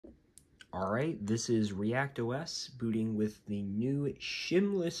Alright, this is ReactOS booting with the new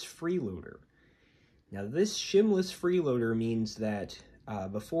Shim-less FreeLoader. Now this Shim-less FreeLoader means that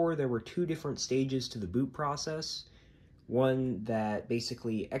before there were two different stages to the boot process. One that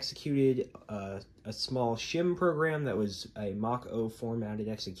basically executed a small shim program that was a Mach-O formatted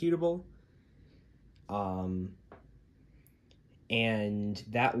executable. And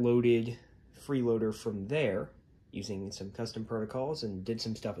that loaded FreeLoader from there using some custom protocols and did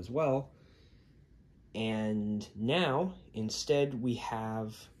some stuff as well. And now, instead we're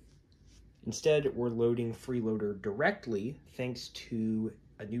loading FreeLoader directly thanks to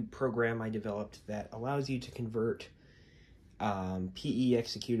a new program I developed that allows you to convert PE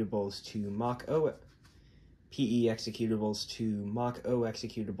executables to Mach-O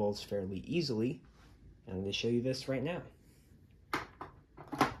executables fairly easily. I'm going to show you this right now.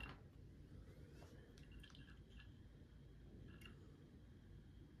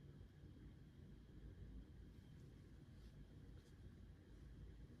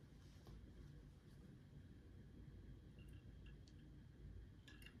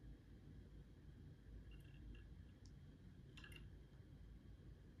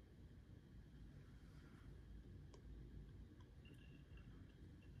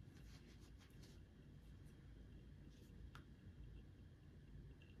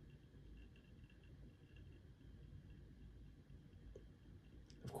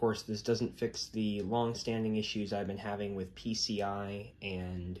 Of course, this doesn't fix the long-standing issues I've been having with PCI,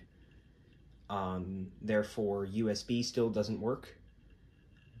 and therefore USB still doesn't work,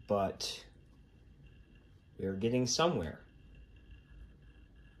 but we're getting somewhere.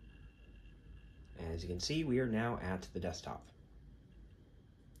 As you can see, we are now at the desktop.